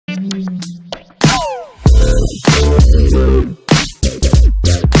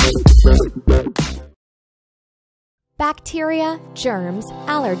Bacteria, germs,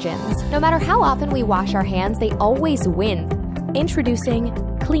 allergens. No matter how often we wash our hands, they always win. Introducing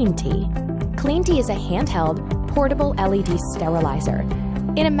Clean Tea. Clean Tea is a handheld, portable LED sterilizer.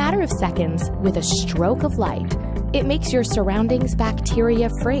 In a matter of seconds, with a stroke of light, it makes your surroundings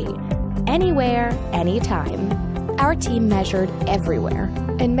bacteria-free. Anywhere, anytime. Our team measured everywhere,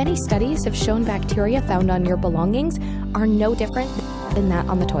 and many studies have shown bacteria found on your belongings are no different than that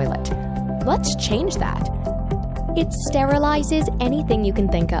on the toilet. Let's change that. It sterilizes anything you can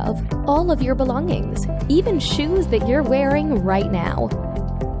think of, all of your belongings, even shoes that you're wearing right now.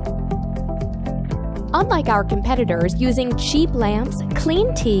 Unlike our competitors using cheap lamps,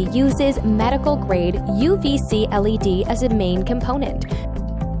 Clean Tea uses medical-grade UVC LED as a main component.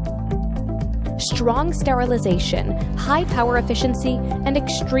 Strong sterilization, high power efficiency, and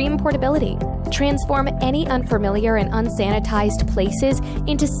extreme portability transform any unfamiliar and unsanitized places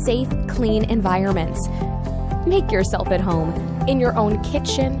into safe, clean environments. Make yourself at home, in your own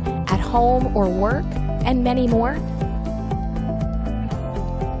kitchen, at home or work, and many more.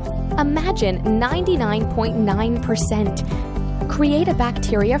 Imagine 99.9%. Create a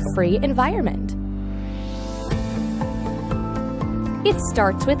bacteria-free environment. It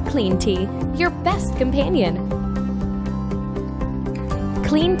starts with Clean Tea, your best companion.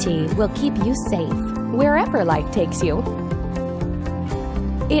 Clean Tea will keep you safe wherever life takes you.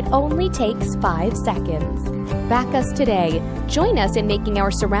 It only takes 5 seconds. Back us today. Join us in making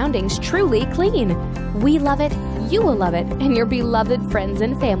our surroundings truly clean. We love it, you will love it, and your beloved friends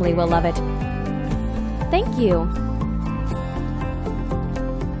and family will love it. Thank you.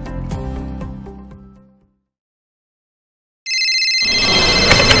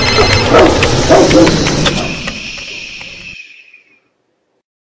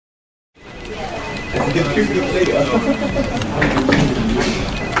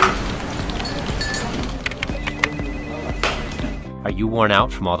 Are you worn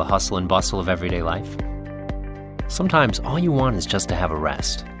out from all the hustle and bustle of everyday life? Sometimes all you want is just to have a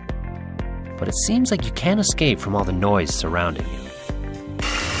rest. But it seems like you can't escape from all the noise surrounding you.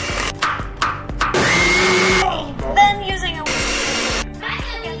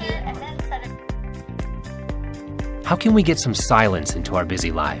 How can we get some silence into our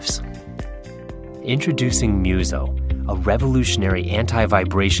busy lives? Introducing Muso, a revolutionary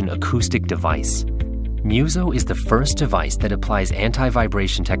anti-vibration acoustic device. Muso is the first device that applies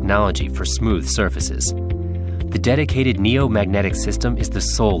anti-vibration technology for smooth surfaces. The dedicated neo-magnetic system is the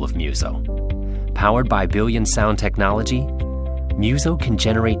soul of Muso. Powered by Billion sound technology, Muso can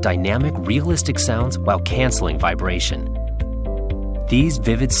generate dynamic, realistic sounds while canceling vibration. These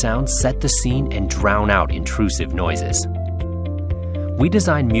vivid sounds set the scene and drown out intrusive noises. We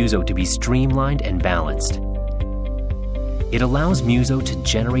designed Muso to be streamlined and balanced. It allows Muso to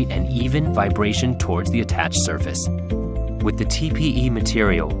generate an even vibration towards the attached surface. With the TPE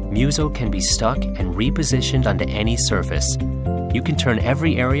material, Muso can be stuck and repositioned onto any surface. You can turn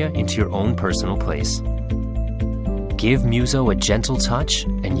every area into your own personal place. Give Muso a gentle touch,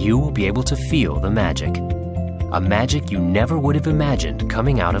 and you will be able to feel the magic. A magic you never would have imagined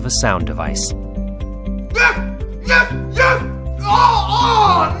coming out of a sound device.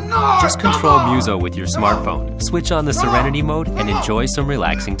 Just control Muso with your smartphone, switch on the Serenity mode, and enjoy some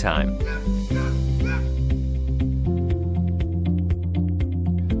relaxing time.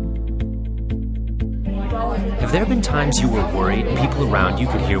 Have there been times you were worried people around you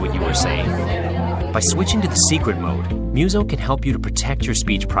could hear what you were saying? By switching to the secret mode, Muso can help you to protect your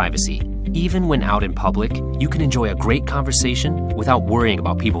speech privacy. Even when out in public, you can enjoy a great conversation without worrying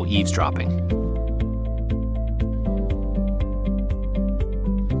about people eavesdropping.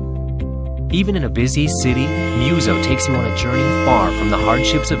 Even in a busy city, Muso takes you on a journey far from the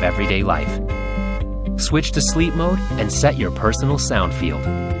hardships of everyday life. Switch to sleep mode and set your personal sound field.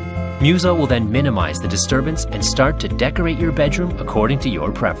 Muso will then minimize the disturbance and start to decorate your bedroom according to your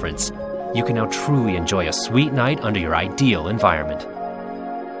preference. You can now truly enjoy a sweet night under your ideal environment.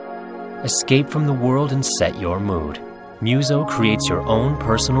 Escape from the world and set your mood. Muso creates your own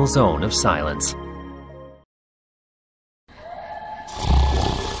personal zone of silence.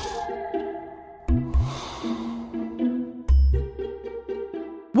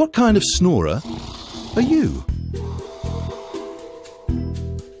 What kind of snorer are you?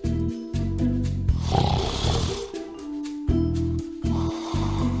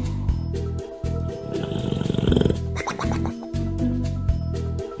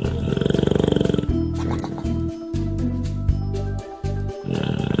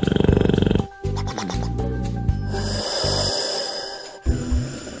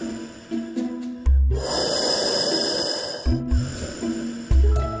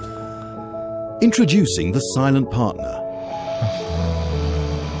 Introducing the silent partner.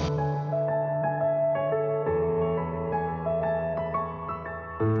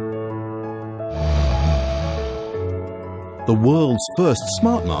 The world's first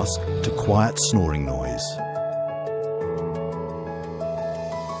smart mask to quiet snoring noise.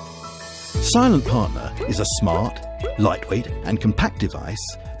 Silent Partner is a smart, lightweight and compact device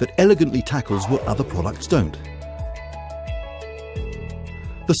that elegantly tackles what other products don't.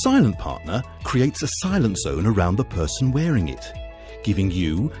 The Silent Partner creates a silent zone around the person wearing it, giving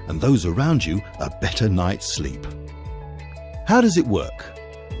you and those around you a better night's sleep. How does it work?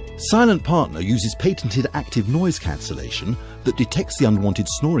 Silent Partner uses patented active noise cancellation that detects the unwanted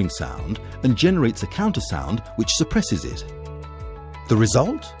snoring sound and generates a counter sound which suppresses it. The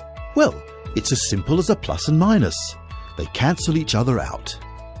result? Well, it's as simple as a plus and minus. They cancel each other out.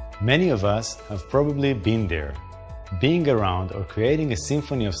 Many of us have probably been there, being around or creating a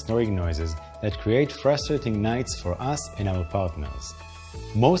symphony of snoring noises that create frustrating nights for us and our partners.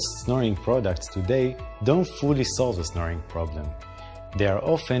 Most snoring products today don't fully solve the snoring problem. They are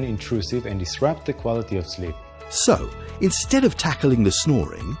often intrusive and disrupt the quality of sleep. So, instead of tackling the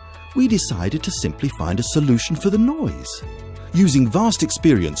snoring, we decided to simply find a solution for the noise. Using vast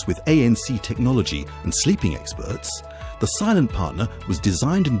experience with ANC technology and sleeping experts, the Silent Partner was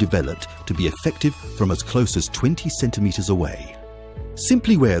designed and developed to be effective from as close as 20 centimeters away.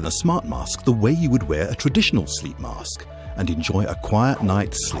 Simply wear the smart mask the way you would wear a traditional sleep mask and enjoy a quiet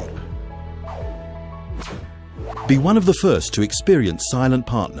night's sleep. Be one of the first to experience Silent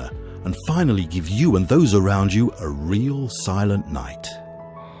Partner and finally give you and those around you a real silent night.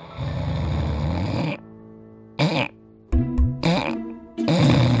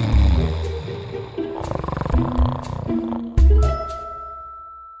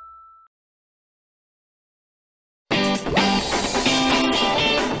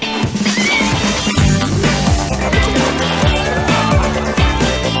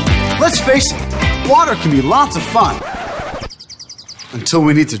 Let's face it, water can be lots of fun. Until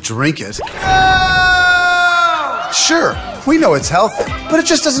we need to drink it. Sure, we know it's healthy, but it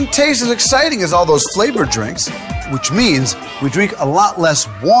just doesn't taste as exciting as all those flavored drinks. Which means we drink a lot less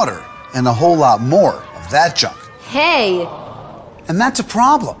water and a whole lot more of that junk. Hey! And that's a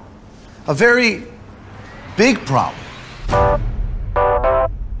problem. A very big problem.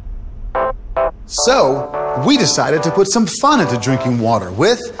 So, we decided to put some fun into drinking water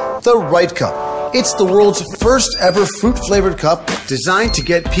with the Right Cup. It's the world's first ever fruit-flavored cup designed to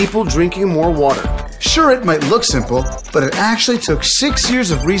get people drinking more water. Sure, it might look simple, but it actually took 6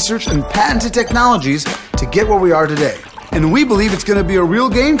 years of research and patented technologies to get where we are today. And we believe it's going to be a real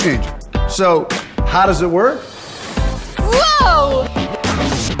game changer. So, how does it work? Whoa!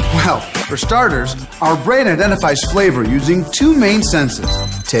 Well, for starters, our brain identifies flavor using two main senses,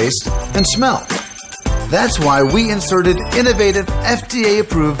 taste and smell. That's why we inserted innovative,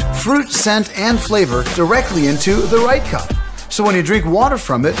 FDA-approved fruit scent and flavor directly into the Right Cup. So when you drink water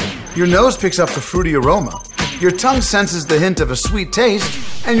from it, your nose picks up the fruity aroma, your tongue senses the hint of a sweet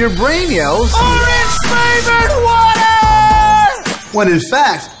taste, and your brain yells, "Orange-flavored water!" When in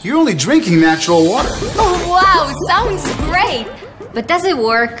fact, you're only drinking natural water. Oh, wow, sounds great! But does it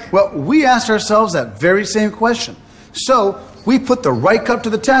work? Well, we asked ourselves that very same question. So we put the Right Cup to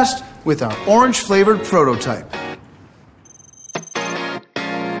the test with our orange-flavored prototype.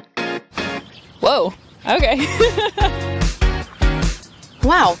 Whoa, okay.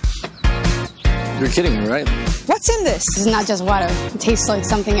 Wow, You're kidding me, right? what's in this? It's not just water. It tastes like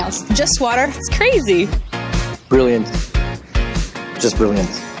something else. Just water? It's crazy. Brilliant. Just brilliant.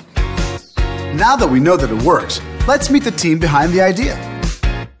 Now that we know that it works, let's meet the team behind the idea.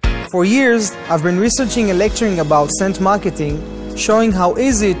 For years, I've been researching and lecturing about scent marketing, showing how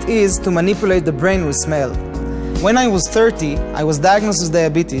easy it is to manipulate the brain with smell. When I was 30, I was diagnosed with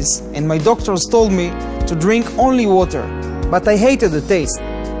diabetes, and my doctors told me to drink only water, but I hated the taste.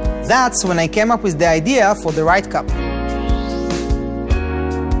 That's when I came up with the idea for the Right Cup.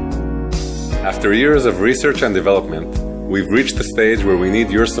 After years of research and development, we've reached the stage where we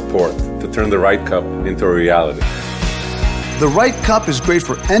need your support to turn the Right Cup into a reality. The Right Cup is great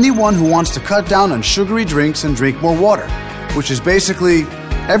for anyone who wants to cut down on sugary drinks and drink more water, which is basically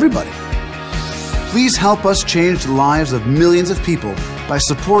everybody. Please help us change the lives of millions of people by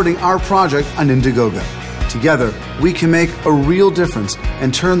supporting our project on Indiegogo. Together, we can make a real difference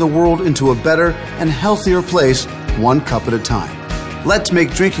and turn the world into a better and healthier place, one cup at a time. Let's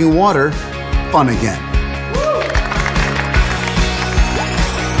make drinking water fun again.